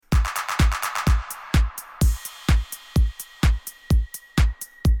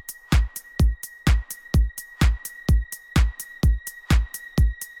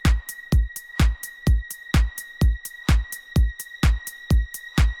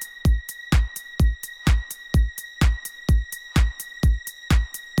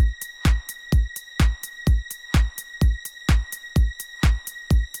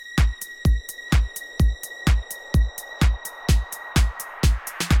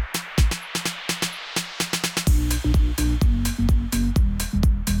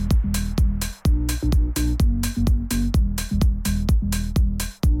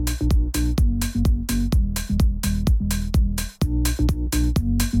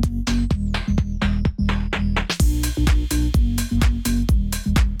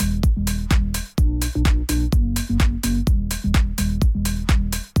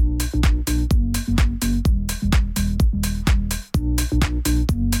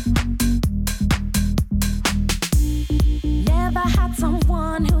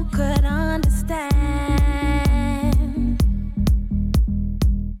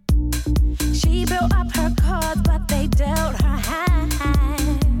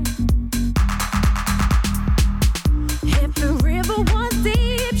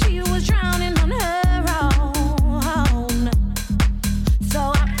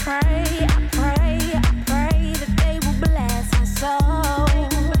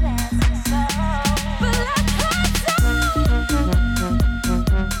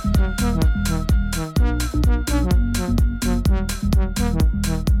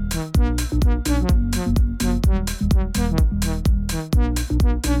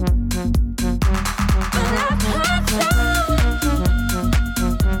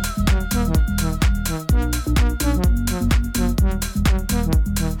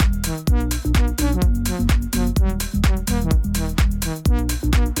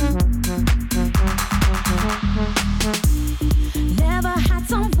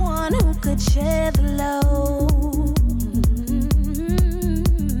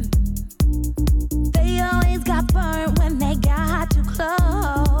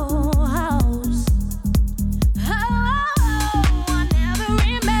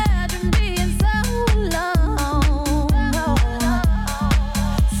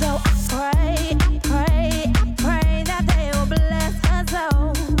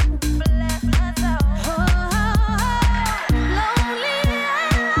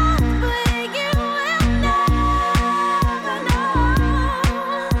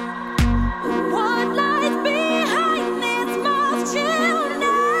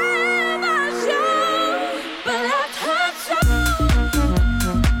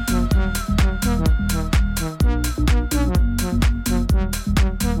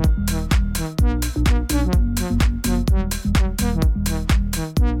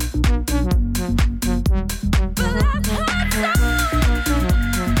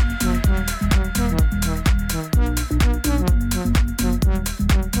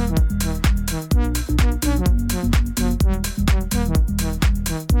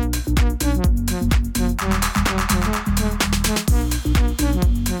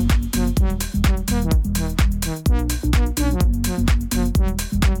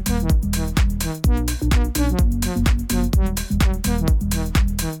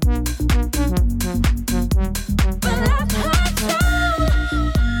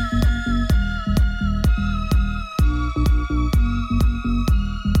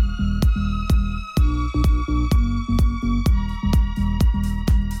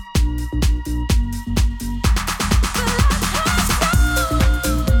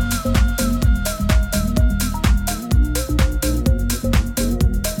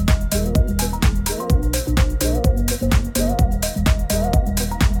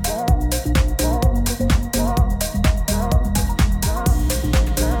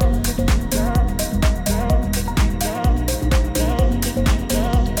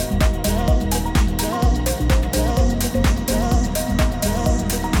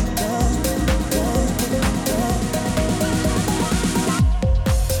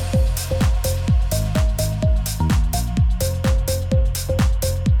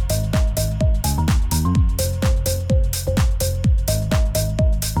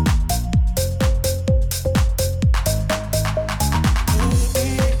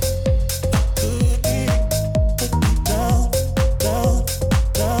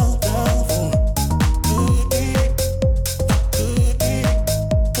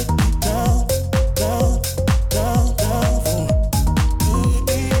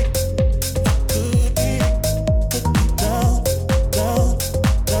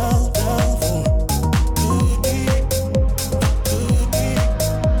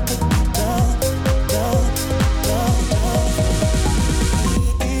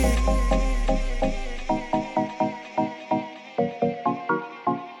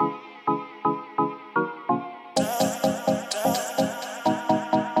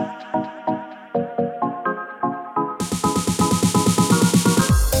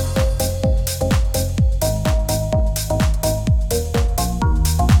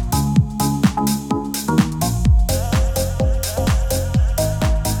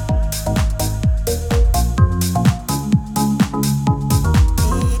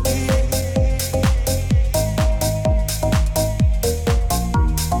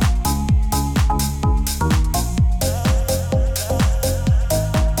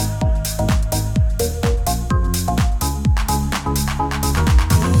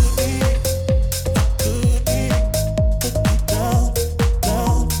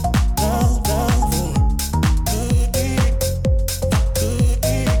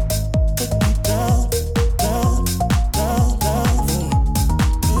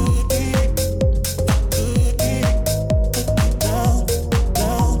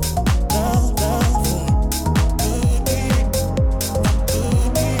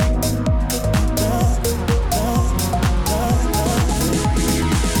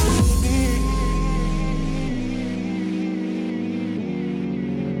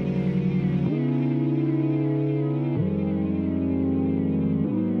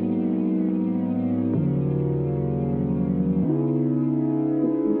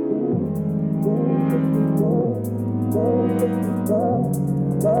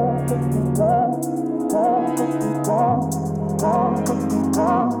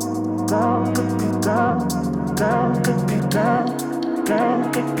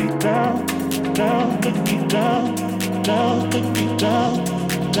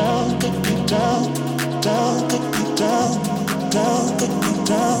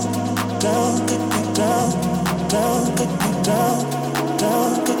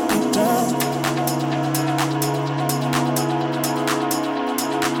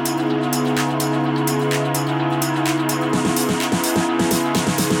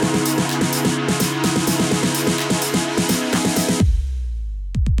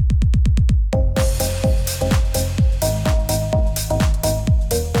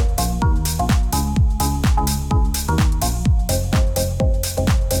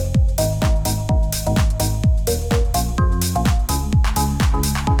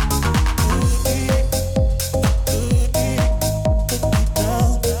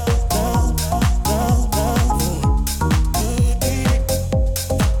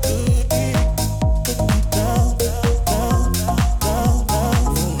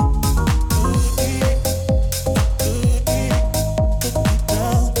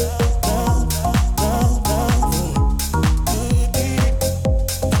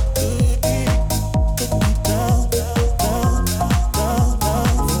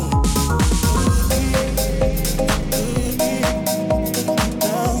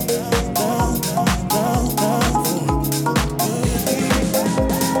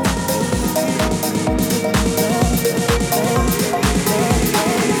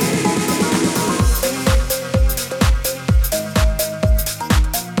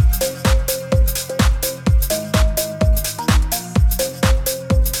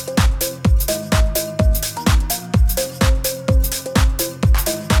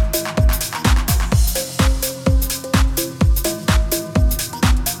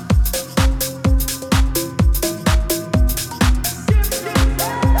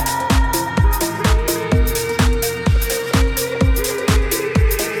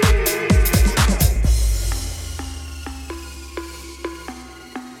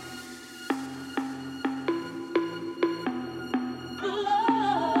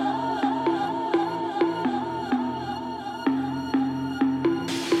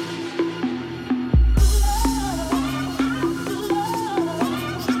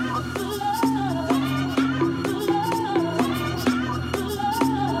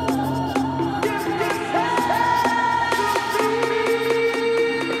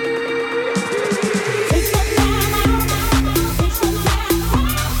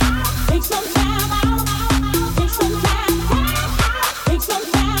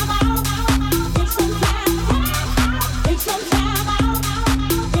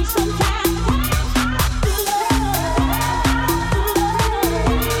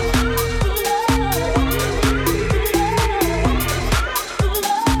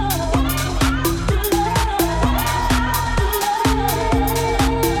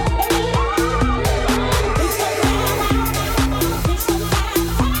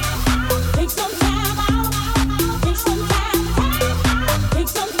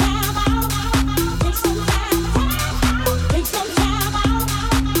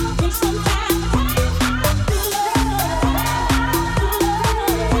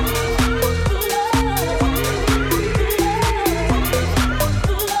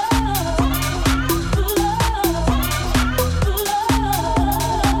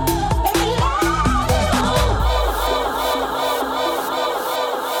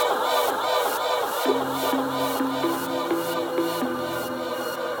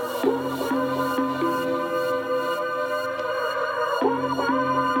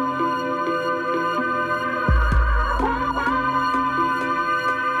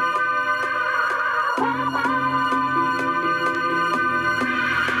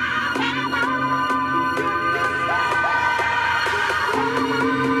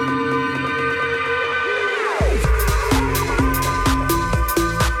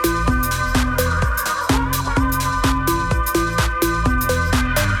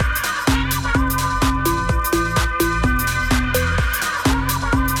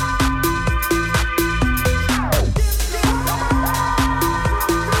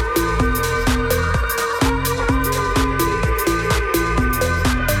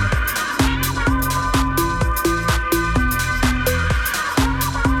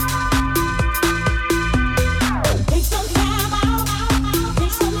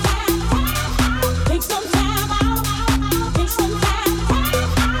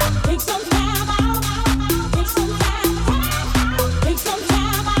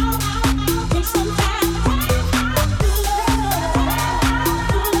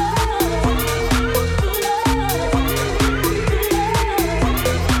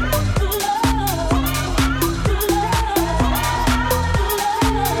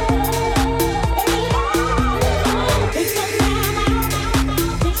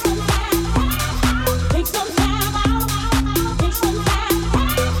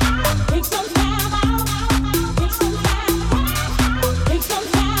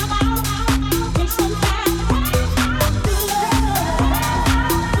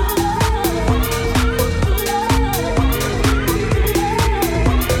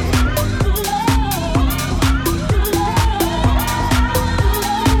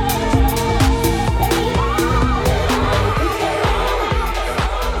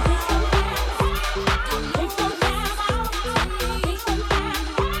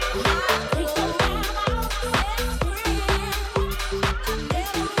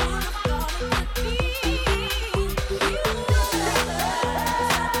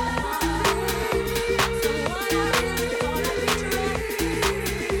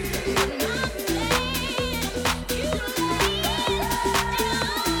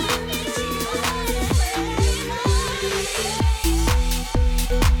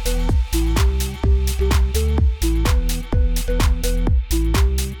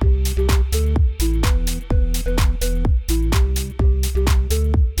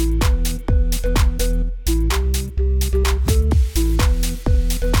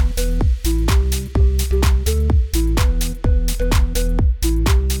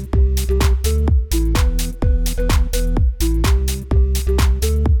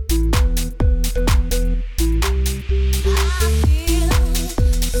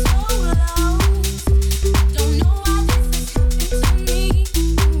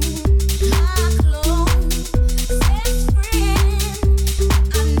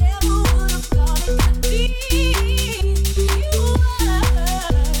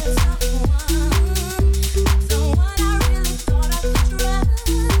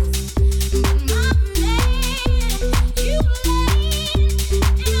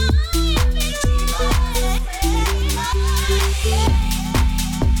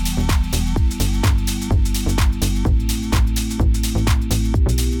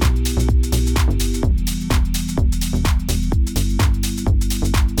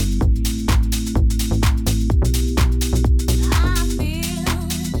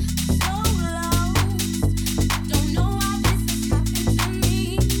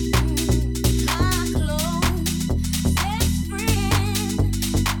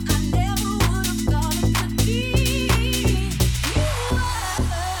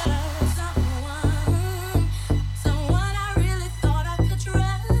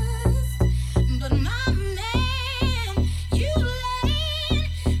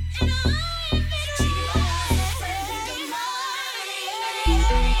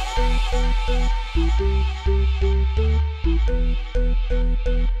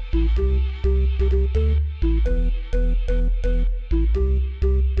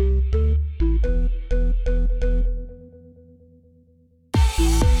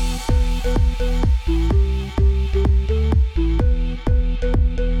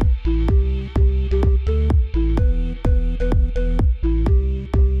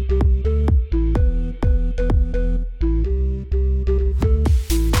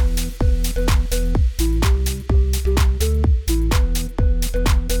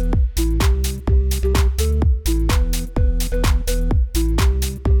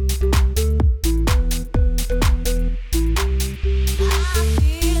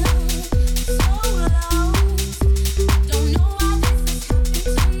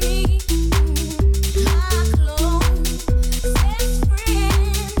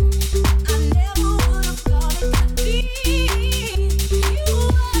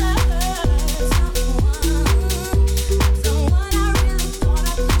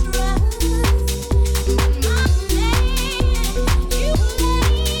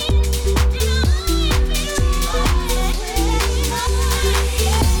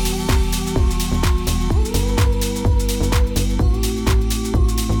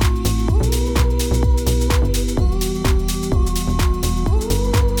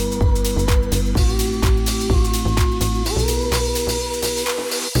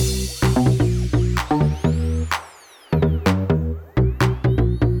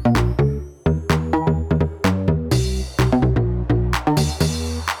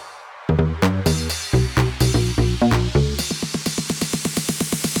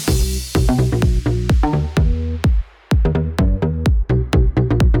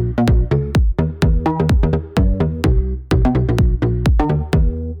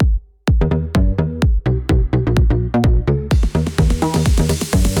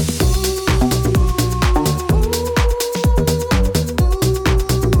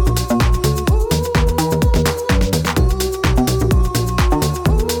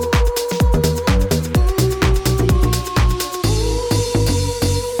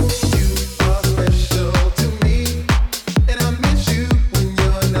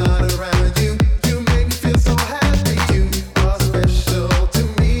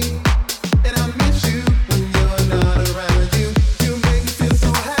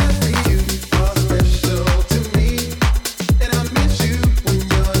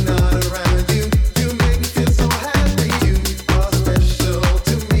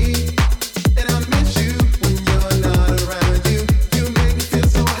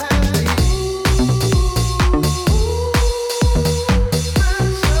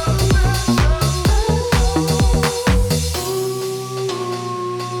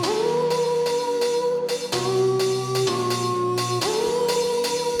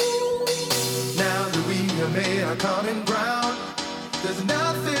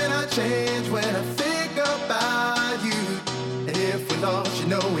might change when I think about you. And if we're lost, you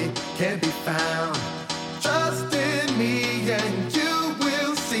know we can't be found. Trust in me and you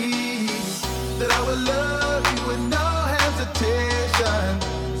will see that I will love you with no hesitation.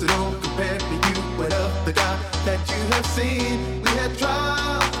 So don't compare me you with other guy that you have seen. We had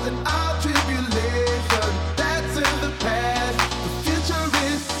trials and our tribulation. That's in the past. The future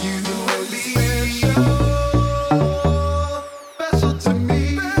is you and me. Special to me.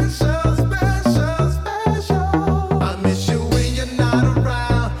 Special, special, special. I miss you when you're not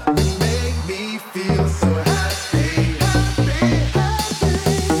around. You make me feel so happy, happy, happy.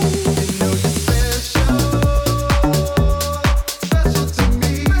 You know you're special. Special to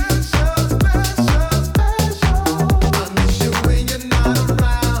me. Special, special, special. I miss you when you're not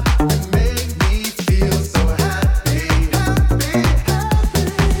around. You make me feel so happy, happy, happy.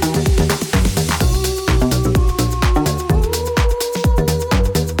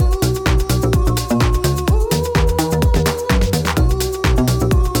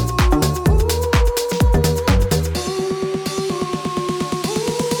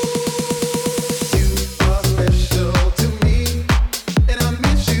 You are special to me, and I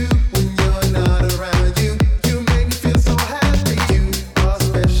miss you when you're not around. You make me feel so happy. You are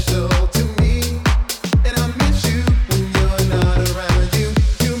special to me, and I miss you when you're not around.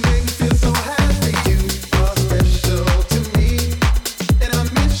 You make me feel so happy. You are special to me, and I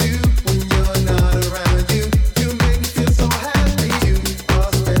miss you when you're not around. You make me feel so happy. You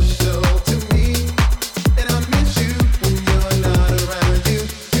are special to me, and I miss you when you're not around.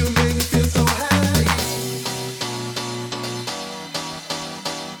 You make me feel so happy.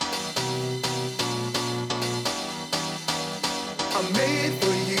 I'm made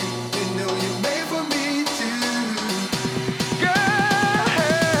for you, you know you're made for me too. Girl,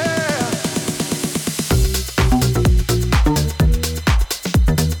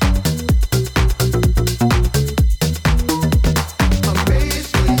 I'm made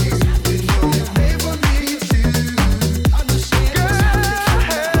for you, you know you're made for me too. Understand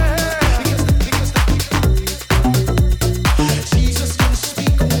Jesus can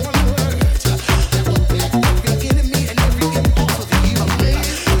speak one word that will back up your enemy and every imp off of you.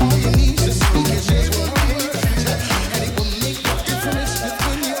 All you need to speak is just one word, and it will make a difference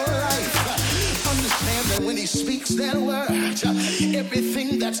within your life. Understand that when he speaks that word,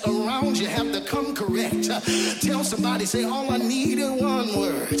 everything that's around you have to come correct. Tell somebody, say, all I need is one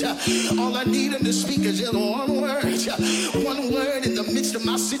word. All I need him to speak is just one word. One word in the midst of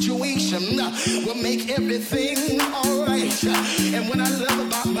my situation will make everything all right. And what I love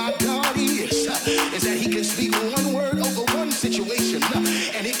about my God is that he can speak one word over one situation,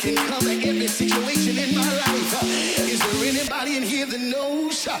 and it can cover every situation in my life. Is there anybody in here that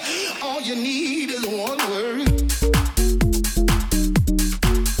knows all you need is one word?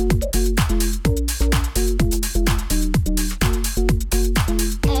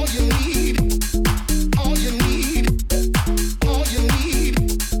 All you need, all you need, all you need,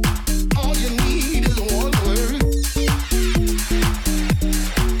 all you need is one word.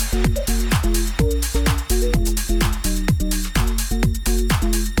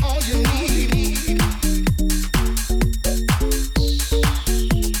 All you need.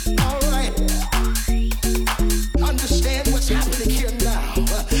 All right. Understand what's happening here now,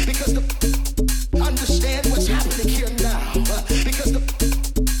 because understand what's happening here now, because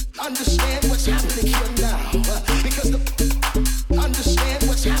understand what's happening here now, because understand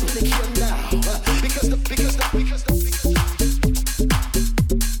what's happening here now, because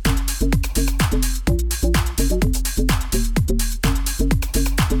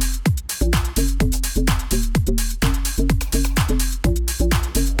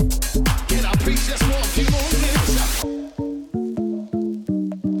can I preach just for a few more minutes?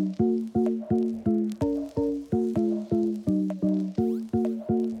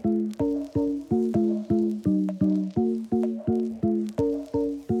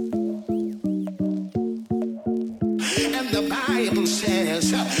 And the Bible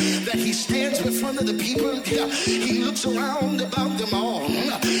says that he stands in front of the people. He looks around about them all.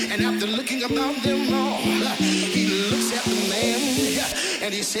 And after looking about them all, he looks at the man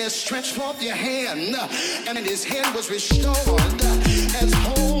and he says, stretch forth your hand. And his hand was restored as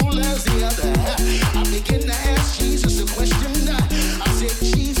whole as the other. I begin to ask Jesus a question. I said,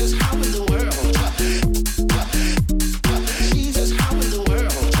 Jesus, how in the world? Jesus, how in the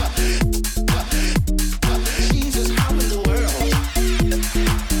world? Jesus, how in the world?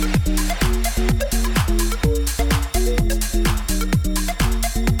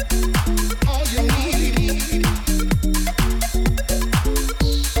 All you need.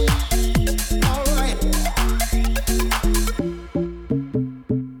 All right.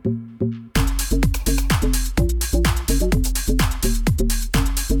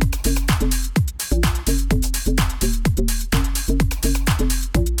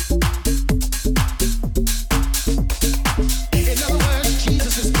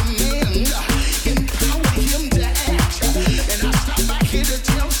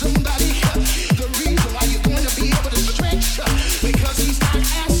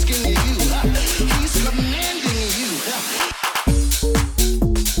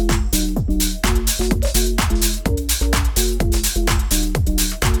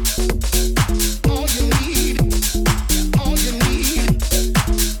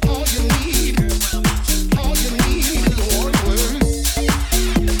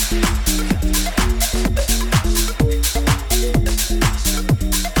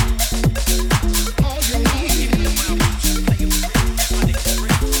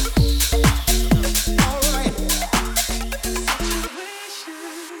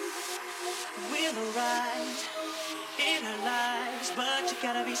 right in our lives, but you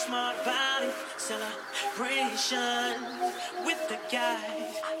gotta be smart about it. Celebration with the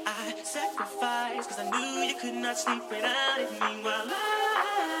guys. I sacrificed cause I knew you could not sleep without it. Meanwhile,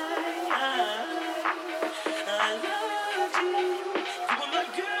 I loved you. You were my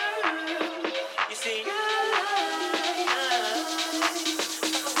girl. You see,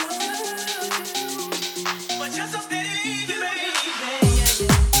 but you're so steady, baby.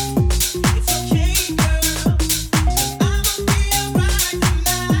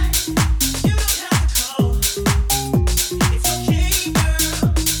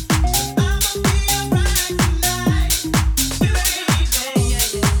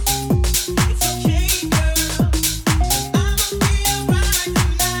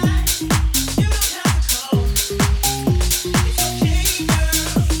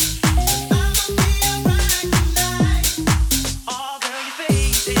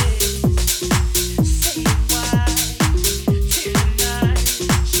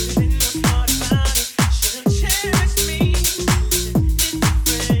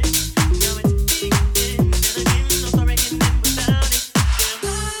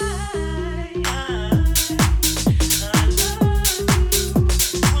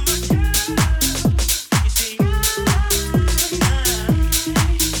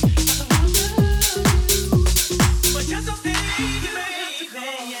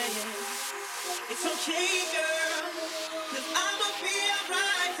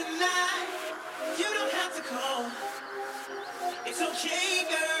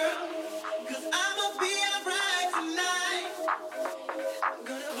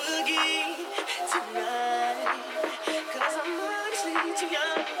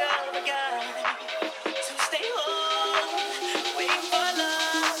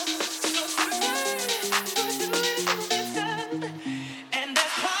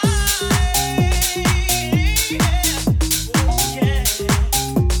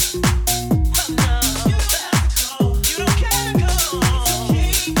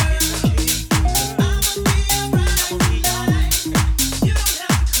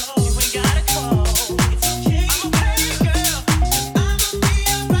 Gotta call.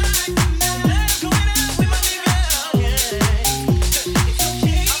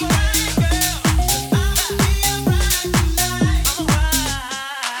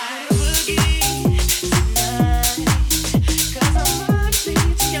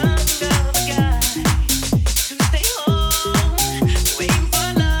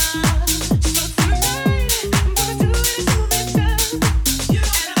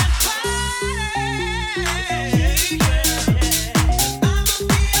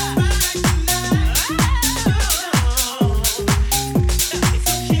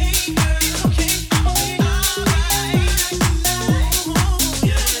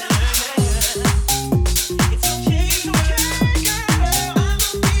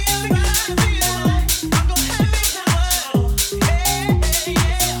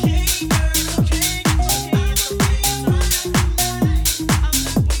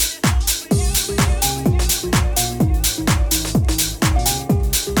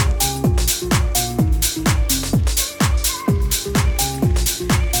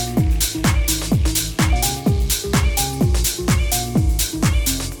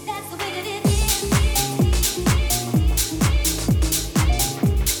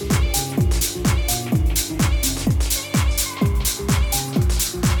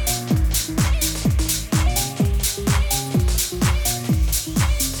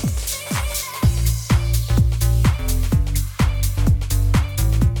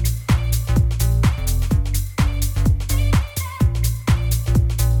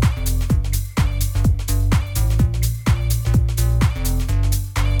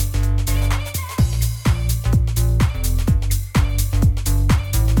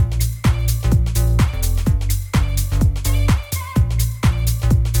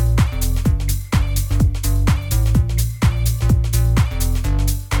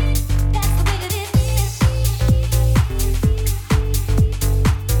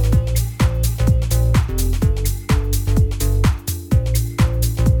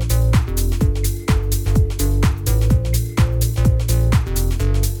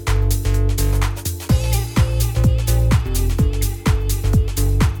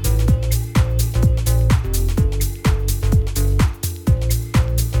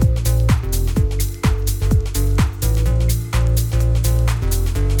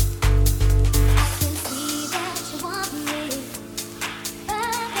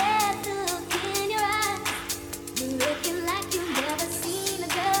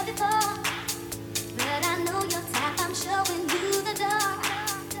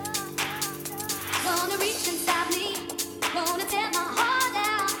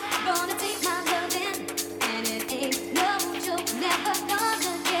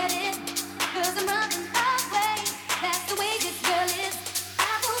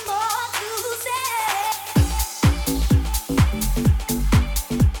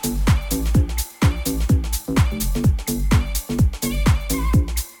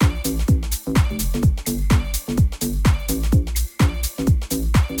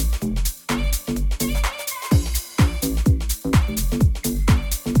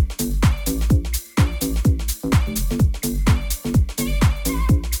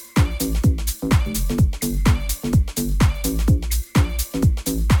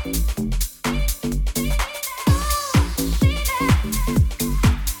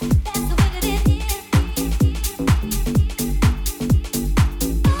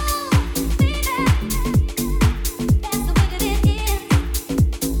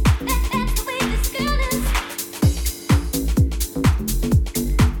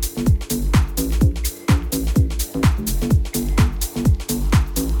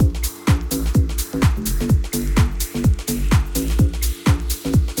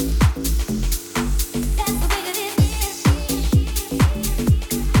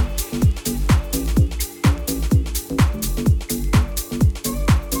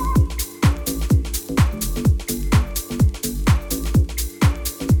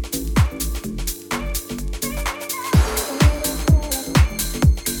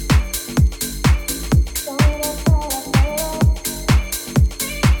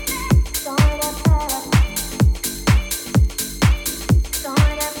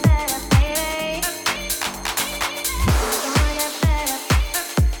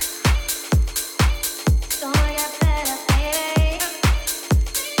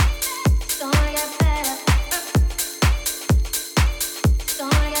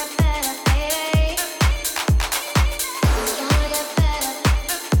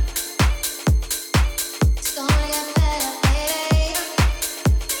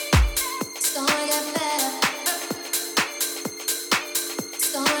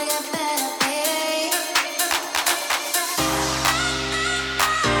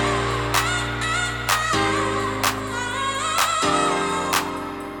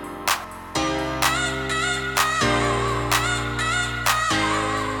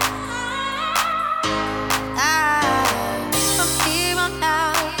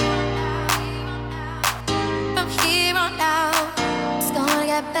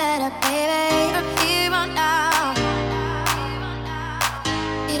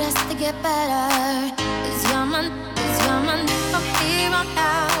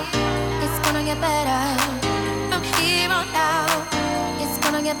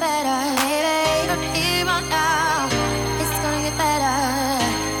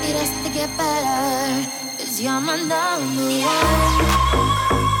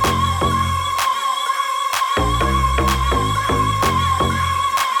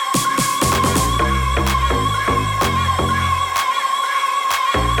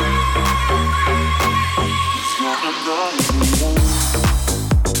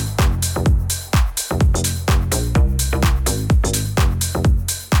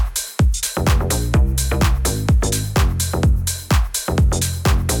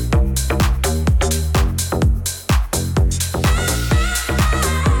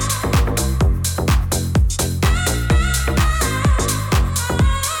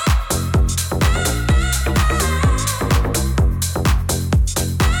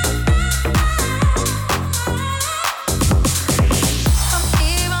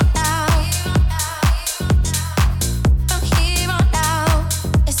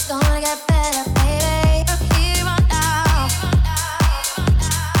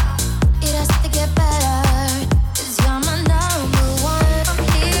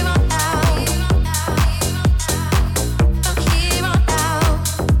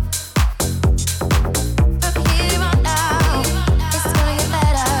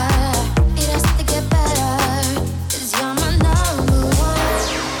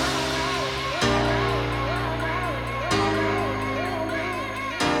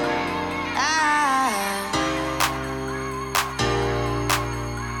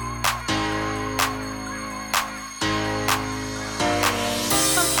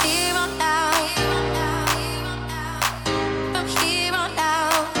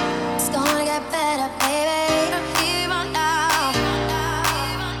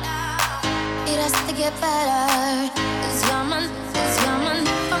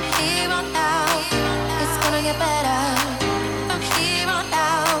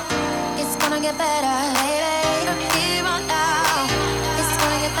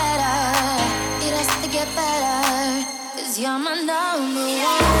 you're my number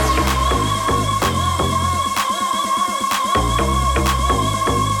one.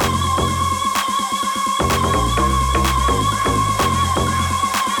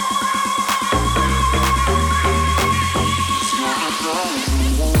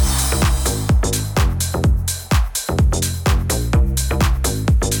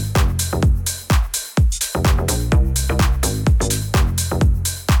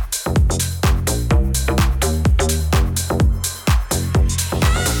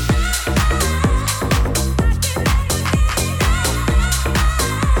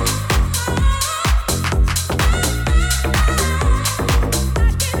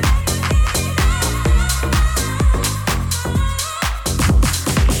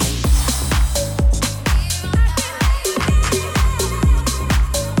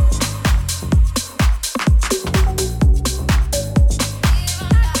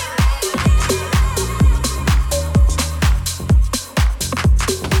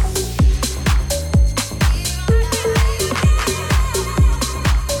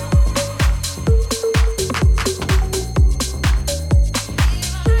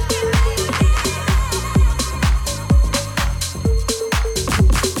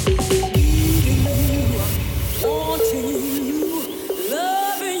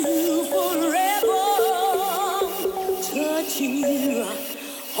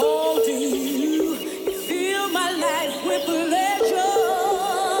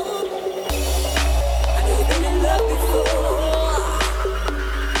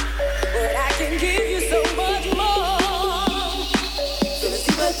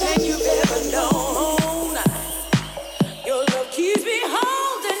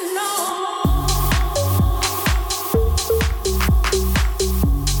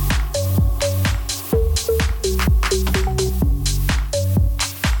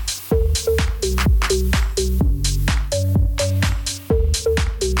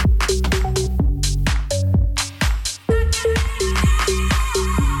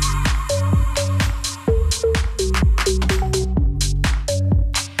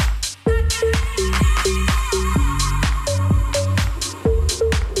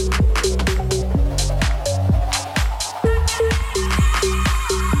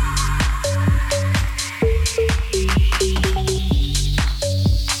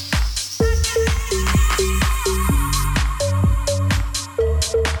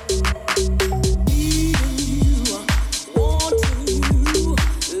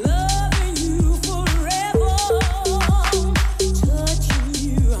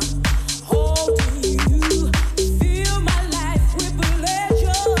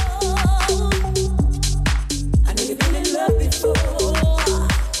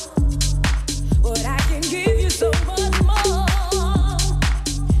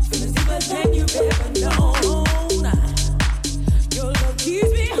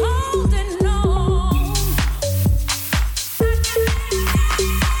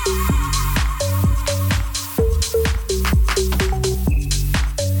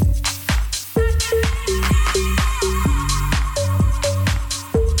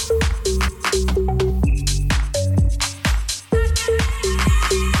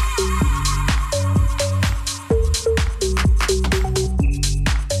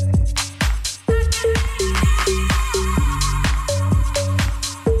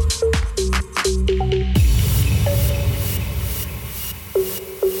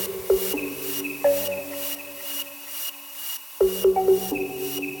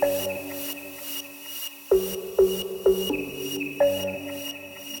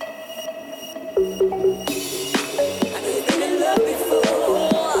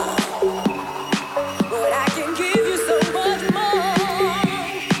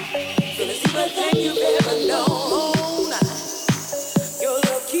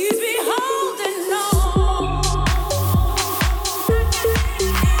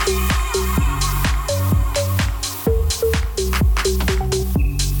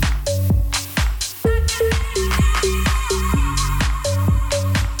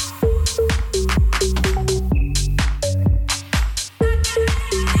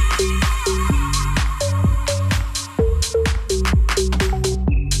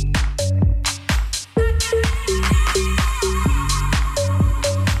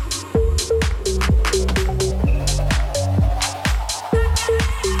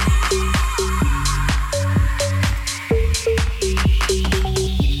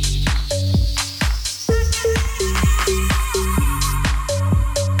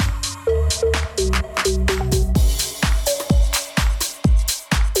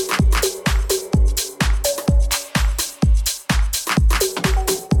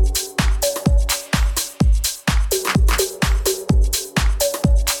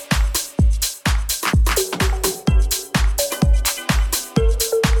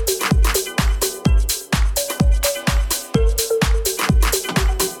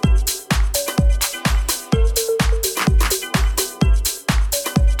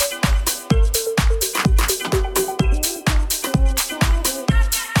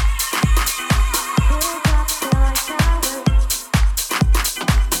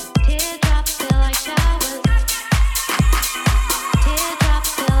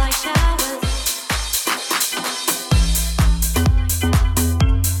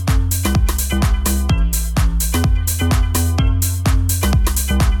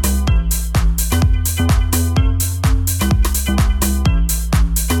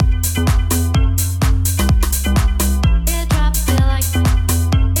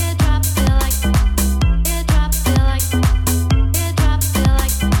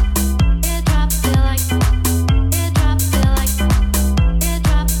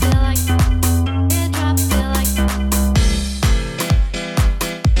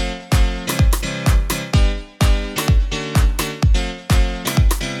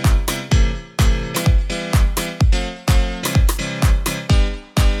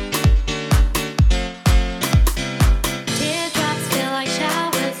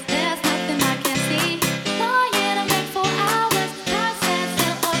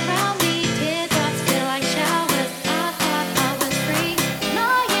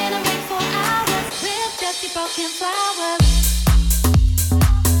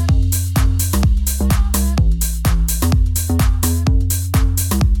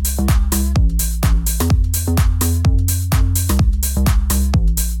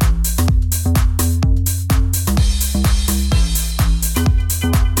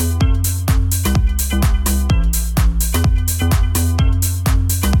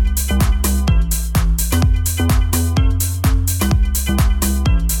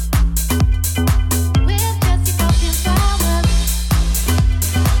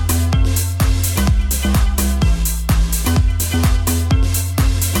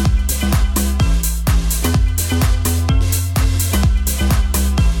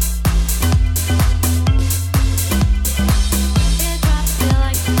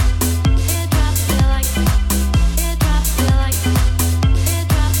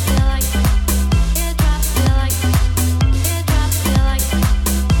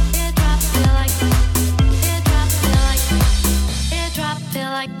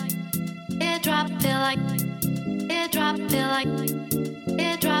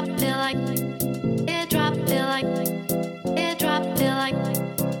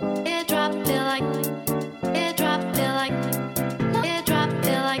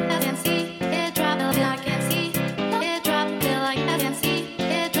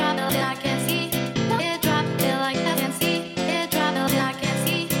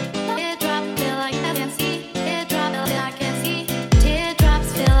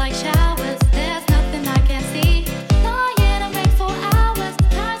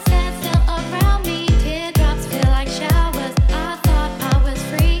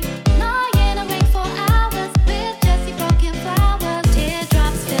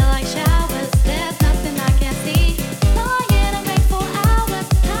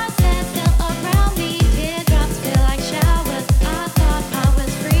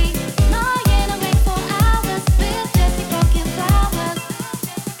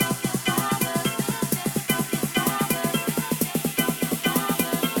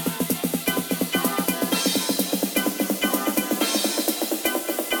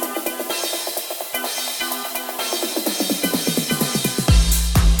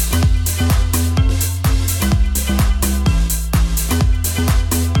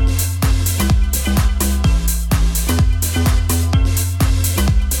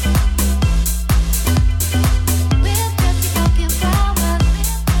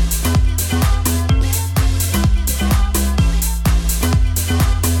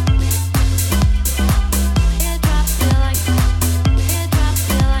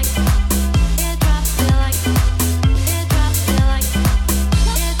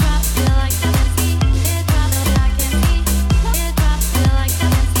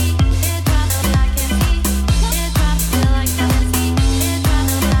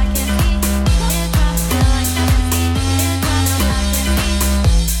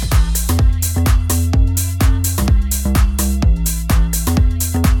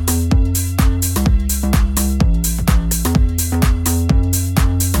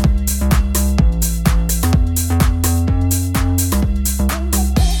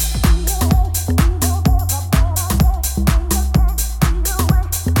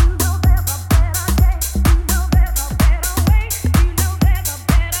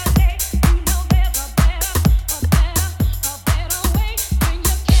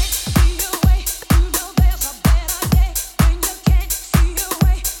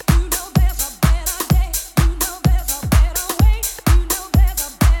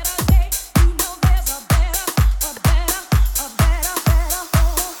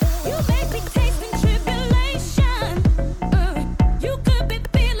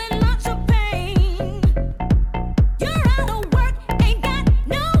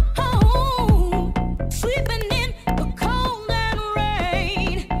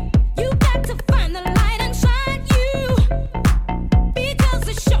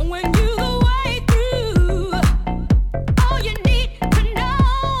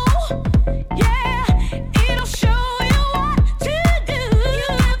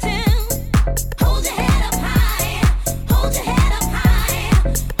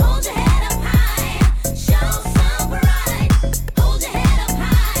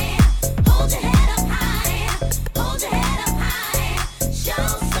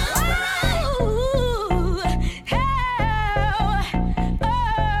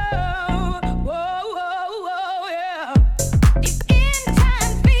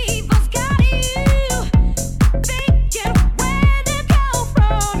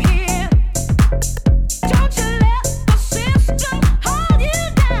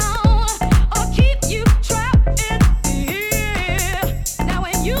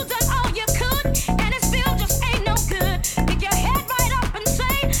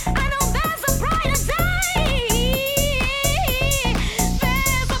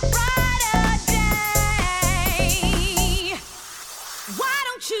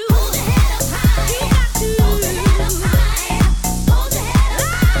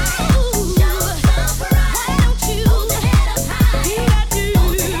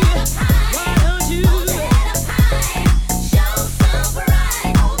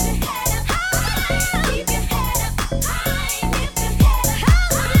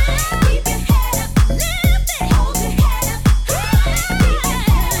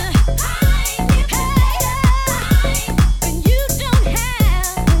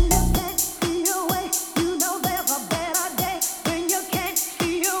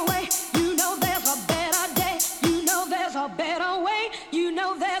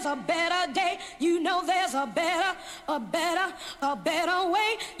 a better day. You know there's a better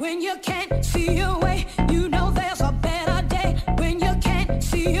way. When you can't see your way, you know there's a better day. When you can't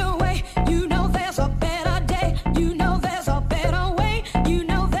see your way, you know there's a better day. You know there's a better way. You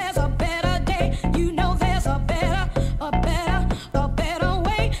know there's a better day. You know there's a better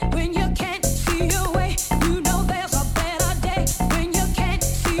way. When you can't see your way, you know there's a better day. When you can't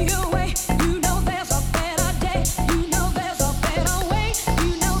see your way, you know there's a better day. You know there's a better way.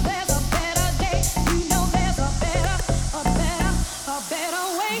 You know there's a better day. You know there's a better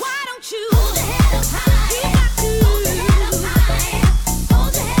way. Why don't you hold your head up high? You got to hold your head up high.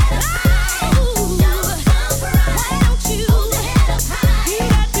 Hold your head up high. Show some pride. Why don't you hold your head up high? You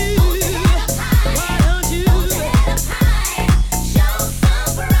got to hold your head up high. Why don't you hold your head up high? Show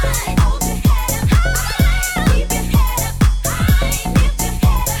some pride. Hold your head up high. Keep your head up high. Lift your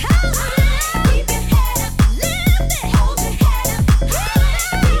head up high. Keep your head up. Lift it. Hold your head up high.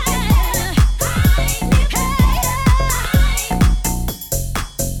 Keep your head up high. Lift your head up high.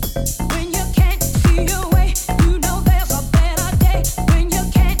 When you can't see your way, you know there's a better day. When you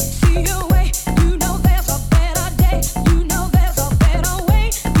can't see your way, you know there's a better day. You know there's a better way.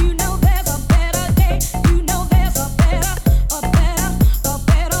 You know there's a better day. You know there's a better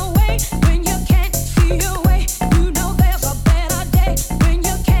way. When you can't see your way, you know there's a better day. When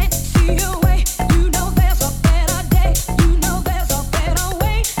you can't see your way, you know there's a better day. You know there's a better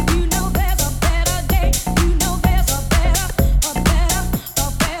way. You know there's a better day. You know there's a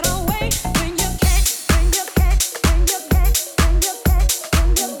better way. When you can't, when you can't, when you can't, when you can't,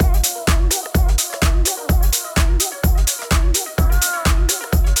 when you can't,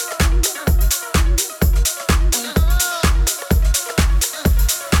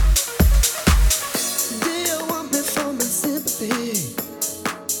 Do you want me for my sympathy?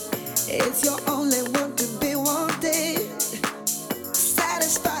 It's your only one to be wanted.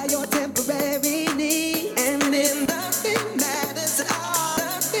 Satisfy your temporary